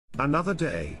Another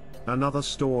day, another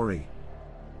story.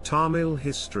 Tamil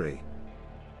history.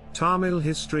 Tamil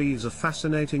history is a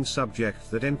fascinating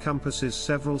subject that encompasses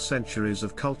several centuries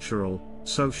of cultural,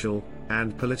 social,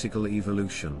 and political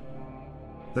evolution.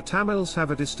 The Tamils have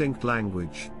a distinct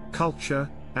language, culture,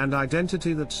 and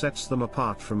identity that sets them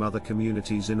apart from other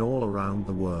communities in all around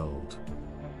the world.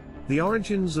 The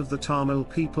origins of the Tamil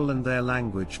people and their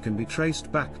language can be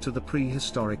traced back to the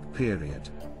prehistoric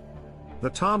period. The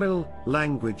Tamil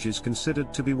language is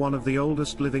considered to be one of the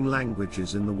oldest living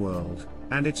languages in the world,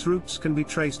 and its roots can be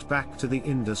traced back to the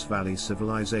Indus Valley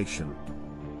civilization.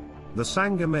 The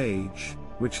Sangam Age,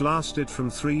 which lasted from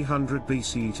 300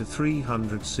 BC to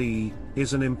 300 CE,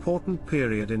 is an important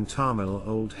period in Tamil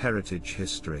Old Heritage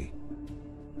history.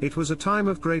 It was a time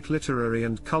of great literary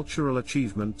and cultural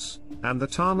achievements, and the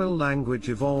Tamil language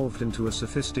evolved into a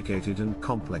sophisticated and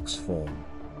complex form.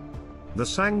 The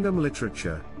Sangam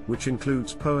literature, which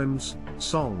includes poems,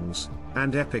 songs,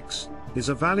 and epics, is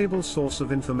a valuable source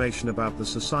of information about the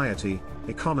society,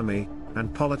 economy,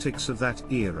 and politics of that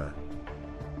era.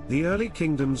 The early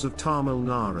kingdoms of Tamil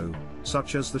Nadu,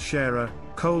 such as the Chera,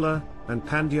 Chola, and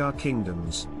Pandya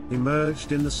kingdoms,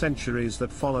 emerged in the centuries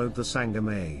that followed the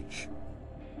Sangam Age.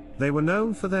 They were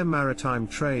known for their maritime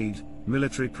trade,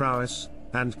 military prowess,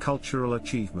 and cultural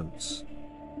achievements.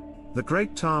 The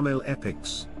great Tamil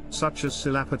epics, such as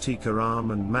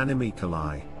Silappatikaram and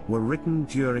Manimikalai, were written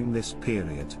during this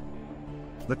period.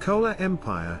 The Chola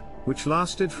Empire, which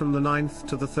lasted from the 9th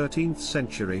to the 13th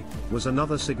century, was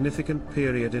another significant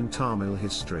period in Tamil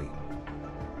history.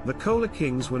 The Chola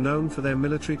kings were known for their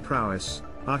military prowess,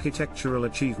 architectural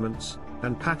achievements,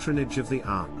 and patronage of the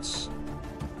arts.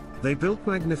 They built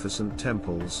magnificent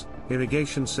temples,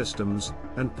 irrigation systems,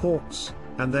 and ports,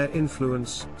 and their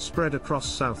influence spread across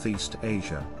Southeast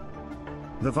Asia.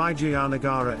 The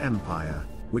Vijayanagara Empire,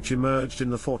 which emerged in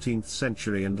the 14th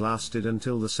century and lasted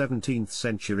until the 17th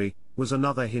century, was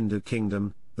another Hindu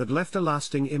kingdom that left a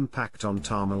lasting impact on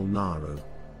Tamil Nadu.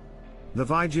 The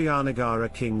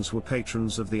Vijayanagara kings were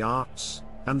patrons of the arts,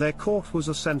 and their court was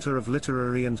a center of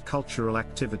literary and cultural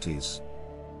activities.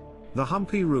 The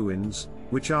Hampi ruins,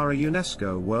 which are a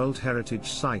UNESCO World Heritage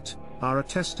Site, are a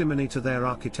testimony to their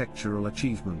architectural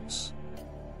achievements.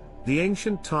 The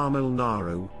ancient Tamil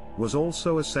Nadu was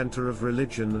also a center of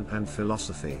religion and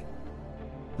philosophy.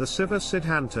 The Siva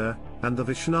Siddhanta and the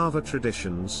Vaishnava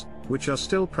traditions, which are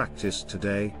still practiced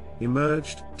today,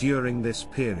 emerged during this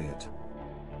period.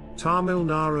 Tamil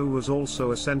Nadu was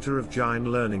also a center of Jain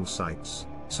learning sites,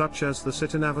 such as the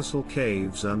Sittanavasal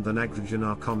caves and the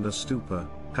Nagarjunakonda stupa,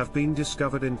 have been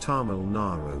discovered in Tamil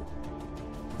Nadu.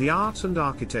 The art and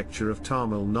architecture of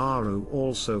Tamil Nadu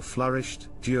also flourished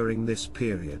during this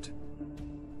period.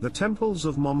 The temples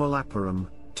of Mamallapuram,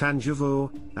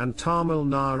 Tanjavur, and Tamil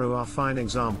Nadu are fine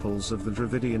examples of the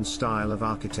Dravidian style of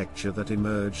architecture that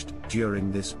emerged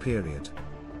during this period.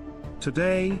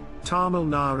 Today, Tamil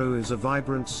Nadu is a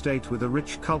vibrant state with a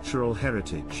rich cultural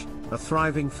heritage, a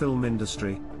thriving film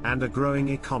industry, and a growing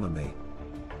economy.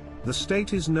 The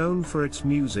state is known for its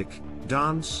music,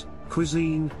 dance,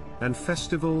 cuisine, and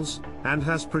festivals, and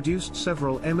has produced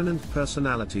several eminent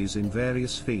personalities in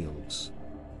various fields.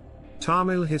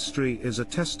 Tamil history is a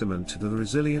testament to the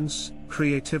resilience,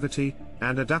 creativity,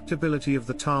 and adaptability of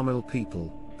the Tamil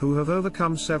people, who have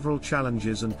overcome several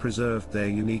challenges and preserved their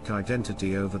unique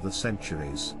identity over the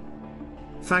centuries.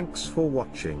 Thanks for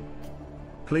watching.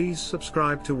 Please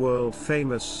subscribe to World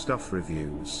Famous Stuff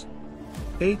Reviews.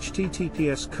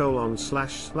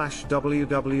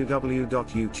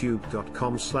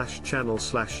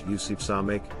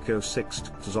 https://www.youtube.com/channel/usipsamik 6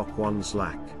 Zok 1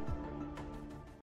 Zlak